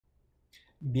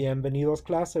Bienvenidos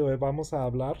clase, hoy vamos a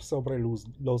hablar sobre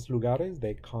los lugares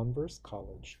de Converse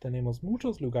College. Tenemos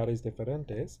muchos lugares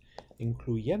diferentes,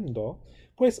 incluyendo,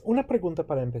 pues una pregunta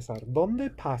para empezar, ¿dónde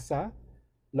pasa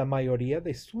la mayoría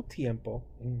de su tiempo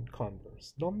en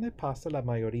Converse? ¿Dónde pasa la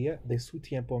mayoría de su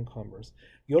tiempo en Converse?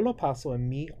 Yo lo paso en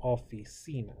mi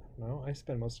oficina, ¿no? I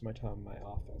spend most of my time in my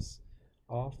office.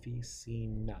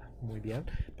 Oficina, muy bien.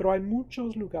 Pero hay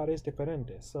muchos lugares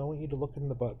diferentes. So I want you to look in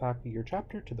the back of your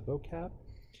chapter to the vocab.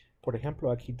 Por ejemplo,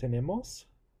 aquí tenemos,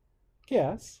 ¿qué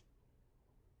es?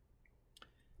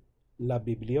 La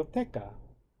biblioteca.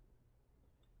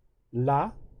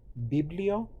 La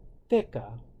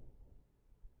biblioteca.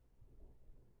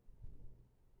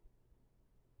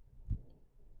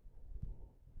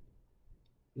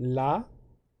 La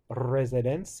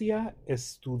residencia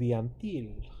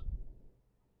estudiantil.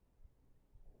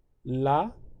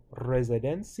 La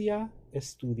residencia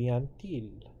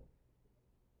estudiantil.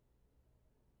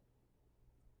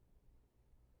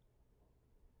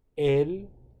 El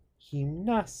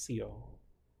gimnasio.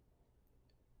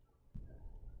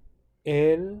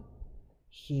 El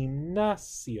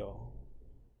gimnasio.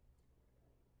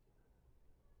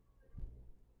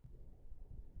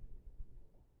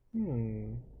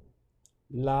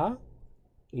 La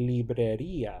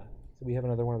librería. So we have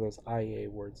another one of those IA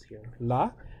words here.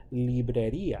 La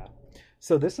librería.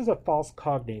 So this is a false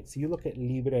cognate. So you look at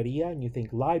librería and you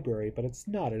think library, but it's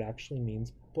not. It actually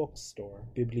means bookstore.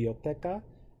 Biblioteca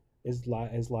is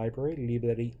library.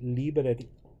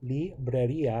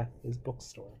 Librería is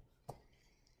bookstore.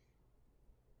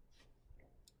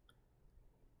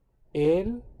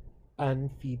 El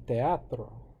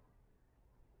anfiteatro.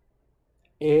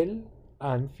 El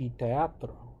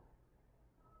anfiteatro.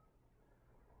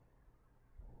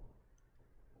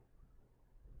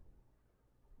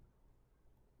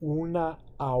 Una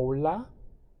aula,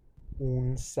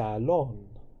 un salón.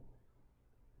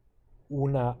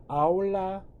 Una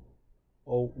aula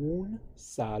o un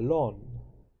salón.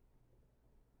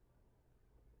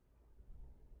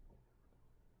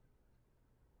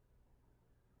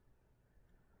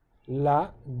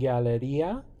 La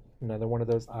galería, another one of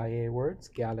those IA words,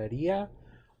 galería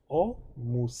o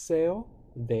museo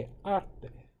de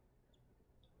arte.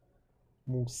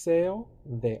 Museo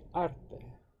de arte.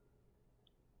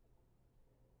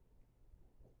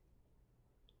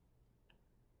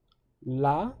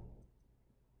 La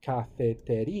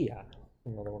cafetería,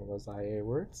 another one of those IA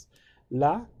words.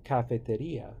 La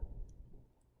cafetería.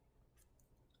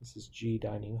 This is G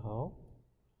dining hall.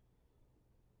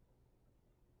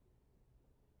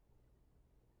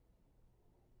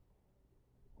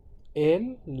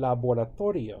 El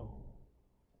laboratorio.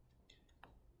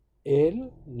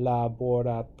 El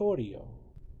laboratorio.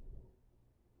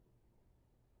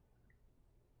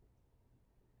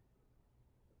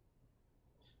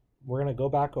 We're going to go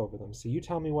back over them. So you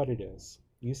tell me what it is.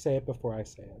 You say it before I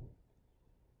say it.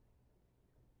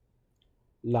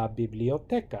 La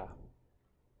biblioteca.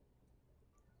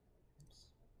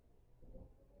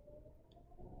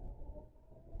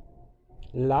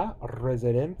 La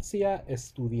residencia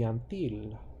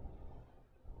estudiantil.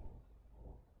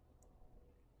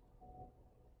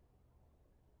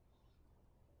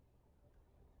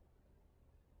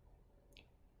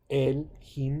 El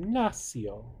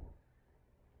gimnasio.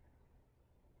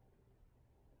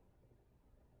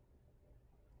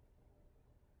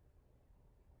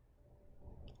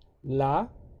 La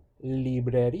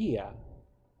librería.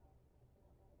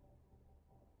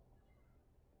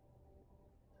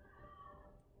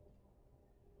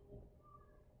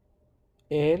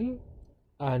 El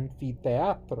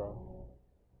anfiteatro.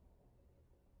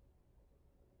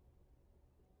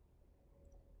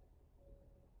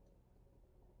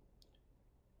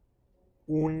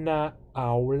 Una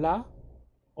aula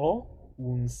o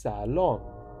un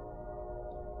salón.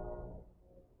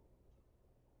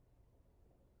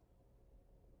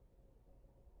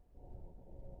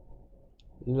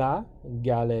 La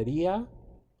galería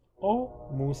o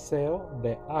museo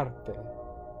de arte.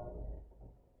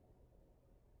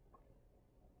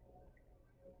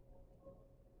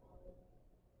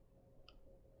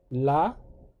 La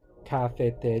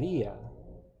cafetería.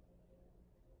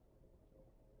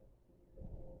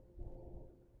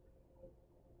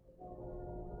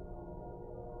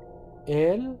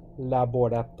 El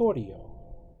laboratorio.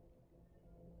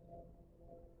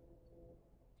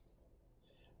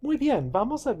 Muy bien,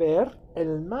 vamos a ver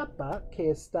el mapa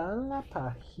que está en la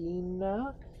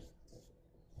página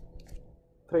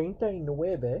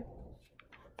 39.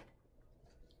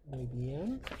 Muy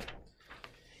bien.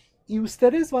 Y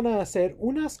ustedes van a hacer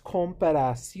unas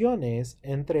comparaciones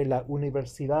entre la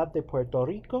Universidad de Puerto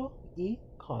Rico y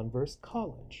Converse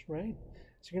College, right?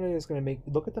 So you're just going to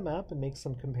look at the map and make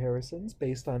some comparisons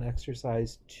based on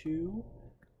exercise 2.11.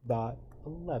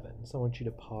 So I want you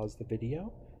to pause the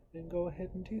video and go ahead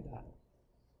and do that.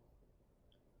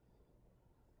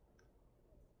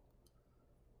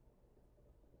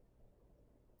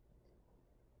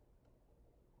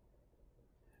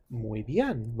 Muy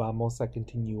bien, vamos a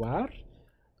continuar.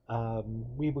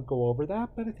 We would go over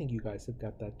that, but I think you guys have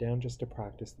got that down just to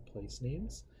practice the place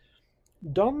names.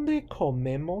 ¿Dónde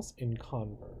comemos en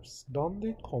Converse?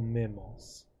 ¿Dónde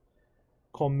comemos?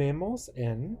 Comemos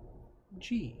en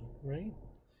G, right?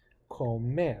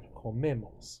 Comer,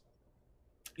 comemos.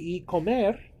 Y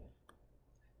comer,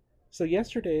 so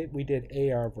yesterday we did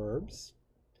AR verbs,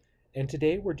 and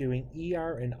today we're doing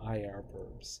ER and IR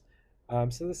verbs.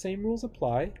 So the same rules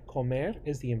apply. Comer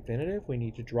is the infinitive. We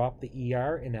need to drop the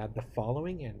ER and add the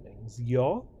following endings.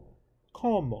 Yo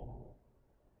como.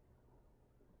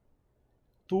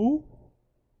 Tú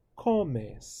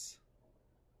comes.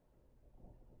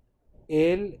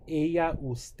 Él, ella,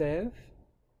 usted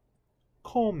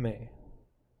come.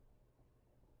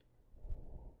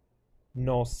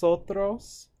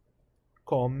 Nosotros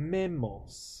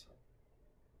comemos.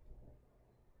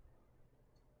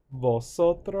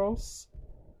 Vosotros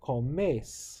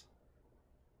coméis.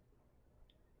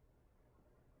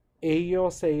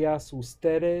 Ellos, ellas,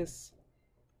 ustedes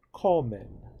comen.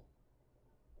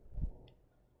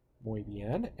 Muy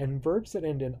bien. And verbs that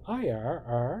end in IR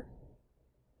are,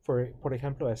 por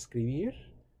ejemplo, escribir.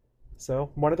 So,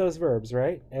 one of those verbs,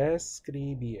 right?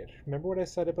 Escribir. Remember what I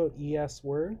said about ES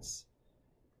words?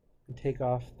 We take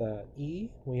off the E,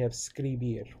 we have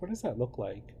scribir. What does that look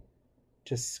like?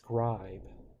 To scribe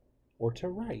or to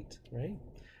write, right?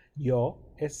 Yo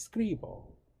escribo.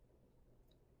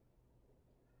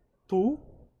 Tú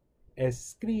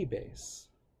escribes.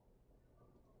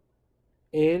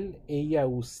 Él, ella,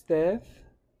 usted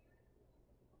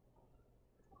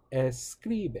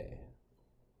escribe.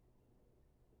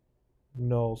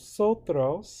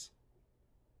 Nosotros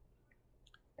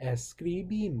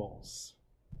escribimos.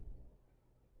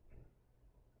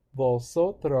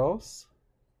 Vosotros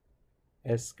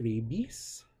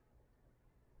escribís.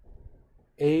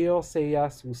 Ellos,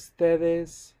 ellas,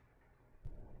 ustedes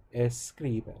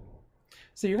escriben.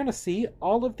 So you're going to see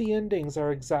all of the endings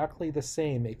are exactly the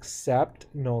same, except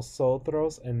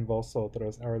nosotros and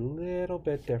vosotros are a little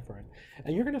bit different.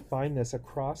 And you're going to find this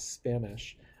across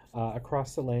Spanish,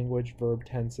 across the language, verb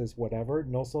tenses, whatever.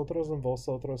 Nosotros and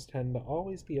vosotros tend to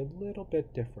always be a little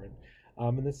bit different.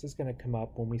 And this is going to come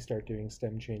up when we start doing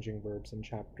stem changing verbs in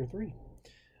chapter 3.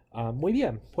 Muy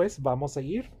bien, pues vamos a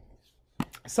ir.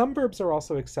 Some verbs are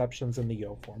also exceptions in the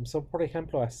yo form. So, por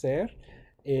ejemplo, hacer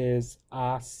is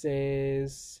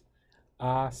haces,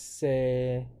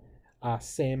 hace,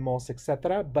 hacemos,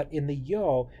 etc. But in the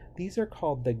yo, these are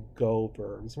called the go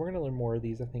verbs. We're going to learn more of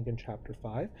these, I think, in chapter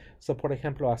 5. So, por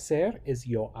ejemplo, hacer is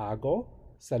yo hago,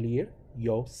 salir,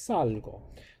 yo salgo.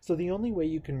 So the only way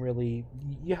you can really,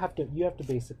 you have to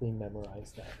basically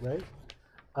memorize that, right?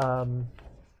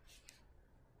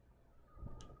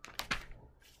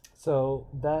 So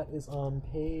that is on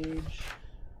page,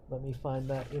 let me find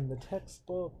that in the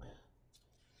textbook.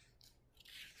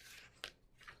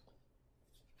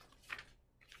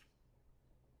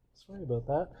 Sorry about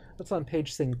that. That's on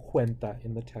page 50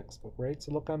 in the textbook, right?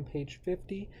 So look on page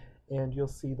 50 and you'll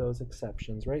see those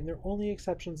exceptions, right? And they're only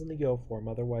exceptions in the yo form,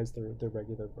 otherwise they're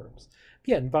regular verbs.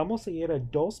 Bien, vamos a ir a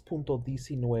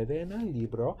 2.19 en el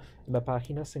libro, en la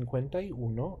página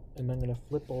 51, and I'm going to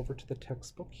flip over to the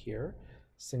textbook here.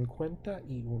 51,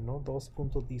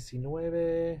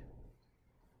 2.19.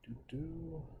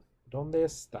 ¿Dónde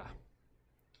está?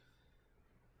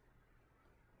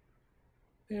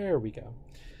 There we go.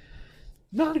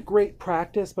 Not a great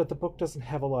practice, but the book doesn't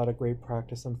have a lot of great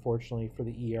practice, unfortunately, for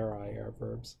the ER-IR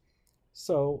verbs.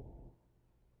 So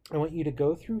I want you to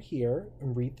go through here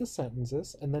and read the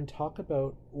sentences and then talk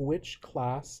about which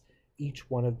class each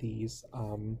one of these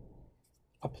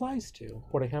applies to.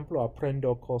 Por ejemplo,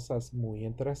 aprendo cosas muy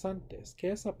interesantes.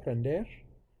 ¿Qué es aprender?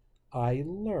 I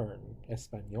learn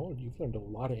español. You've learned a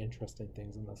lot of interesting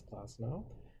things in this class now.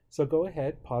 So go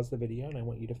ahead, pause the video, and I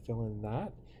want you to fill in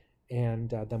that,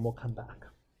 and then we'll come back.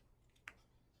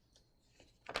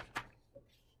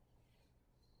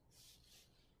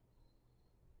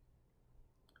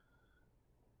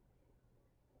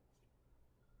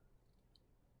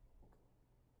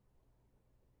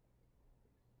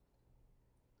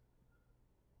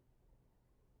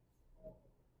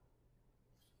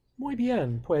 Muy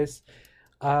bien, pues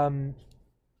we're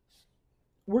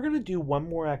going to do one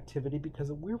more activity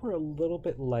because we were a little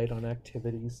bit light on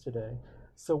activities today.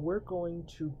 So we're going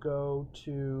to go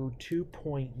to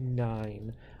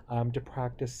 2.9 to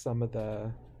practice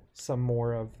some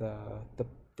more of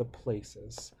the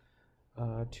places.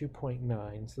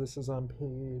 2.9. So this is on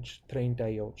page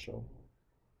 38.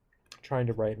 Trying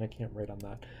to write and I can't write on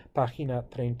that. Página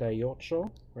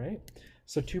 38, right?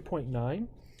 So 2.9.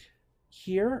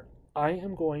 Here I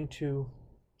am going to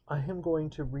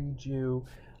read you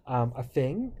a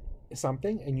thing,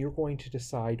 something, and you're going to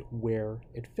decide where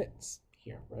it fits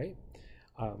here, right?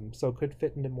 So it could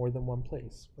fit into more than one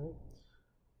place, right?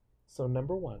 So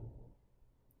number one,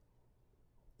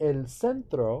 el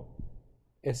centro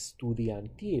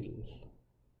estudiantil.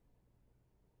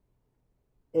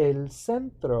 El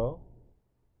centro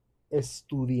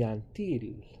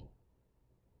estudiantil.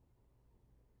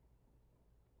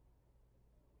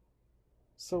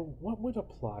 So what would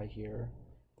apply here?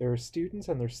 There are students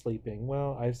and they're sleeping.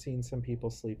 Well, I've seen some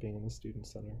people sleeping in the student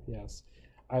center. Yes.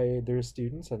 There's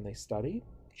students and they study.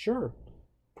 Sure.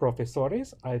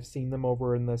 Profesores, I've seen them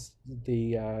over in the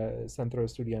centro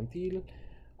estudiantil.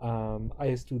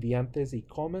 Hay estudiantes y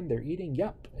comen, they're eating,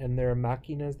 yep, and they're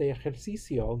máquinas de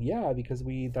ejercicio, yeah, because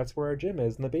that's where our gym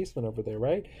is, in the basement over there,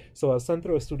 right? So a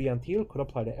centro estudiantil could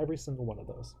apply to every single one of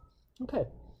those. Okay,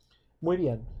 muy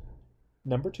bien.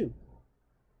 Number two,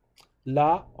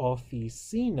 la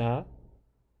oficina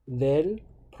del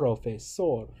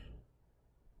profesor.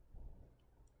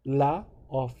 La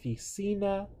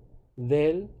oficina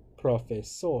del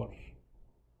profesor.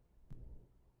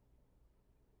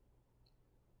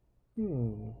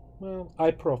 Well,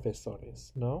 hay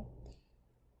profesores, ¿no?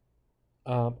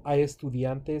 Hay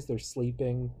estudiantes, they're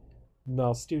sleeping.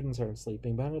 No, students aren't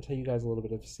sleeping, but I'm going to tell you guys a little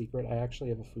bit of a secret. I actually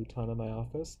have a futon in my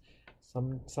office.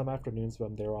 Some afternoons when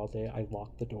I'm there all day, I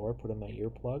lock the door, put in my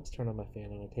earplugs, turn on my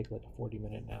fan, and I take like a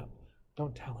 40-minute nap.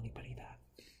 Don't tell anybody that.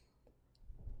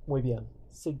 Muy bien.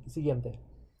 Siguiente.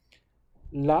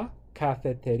 La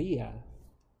cafetería.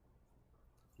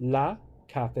 La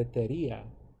cafetería.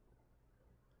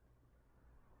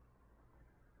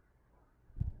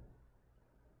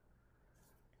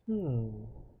 Do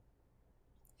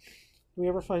we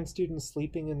ever find students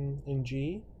sleeping in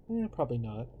G? Probably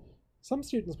not. Some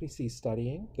students we see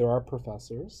studying. There are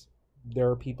professors. There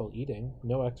are people eating.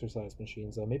 No exercise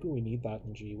machines, though. Maybe we need that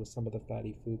in G with some of the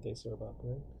fatty food they serve up,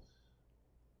 right?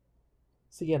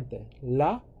 Siguiente.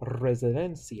 La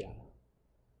residencia.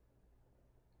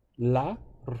 La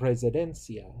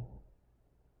residencia.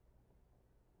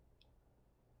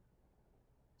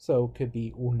 So it could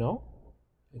be uno.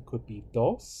 It could be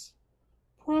dos.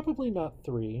 Probably not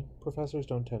three. Professors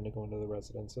don't tend to go into the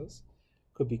residences.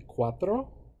 Could be cuatro,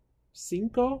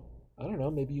 cinco. I don't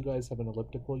know. Maybe you guys have an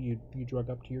elliptical you drug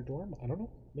up to your dorm. I don't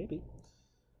know. Maybe.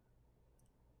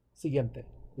 Siguiente.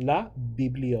 La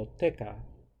biblioteca.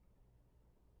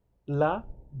 La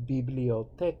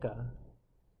biblioteca.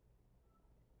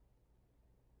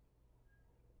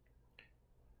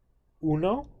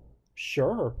 Uno?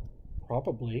 Sure.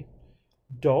 Probably.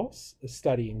 Dos,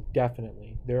 studying,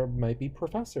 definitely. There might be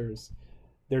professors.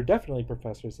 There are definitely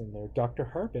professors in there. Dr.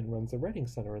 Harbin runs the writing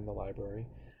center in the library.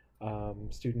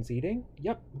 Students eating?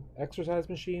 Yep. Exercise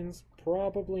machines?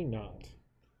 Probably not.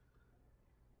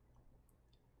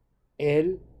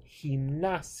 El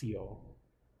gimnasio.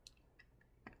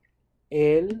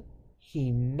 El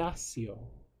gimnasio.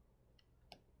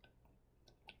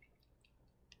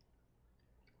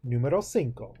 Número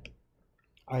 5.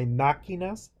 Hay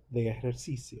máquinas de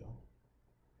ejercicio.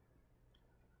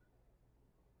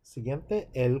 Siguiente,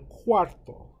 el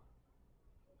cuarto.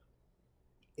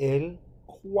 El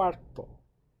cuarto.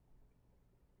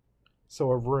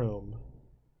 So a room.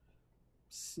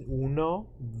 Uno,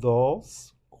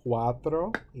 dos,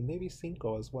 cuatro, y maybe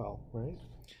cinco as well, right?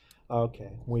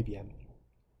 Okay, muy bien.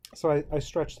 So I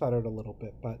stretched that out a little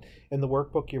bit, but in the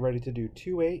workbook, you're ready to do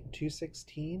 2.8,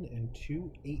 2.16, and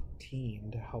 2.18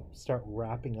 to help start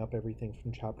wrapping up everything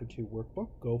from Chapter 2 workbook.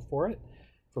 Go for it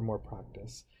for more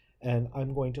practice. And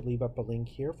I'm going to leave up a link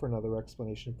here for another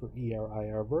explanation for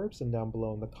ER/IR verbs, and down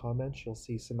below in the comments, you'll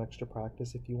see some extra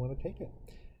practice if you want to take it.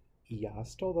 Y ya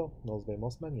es todo. Nos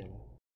vemos mañana.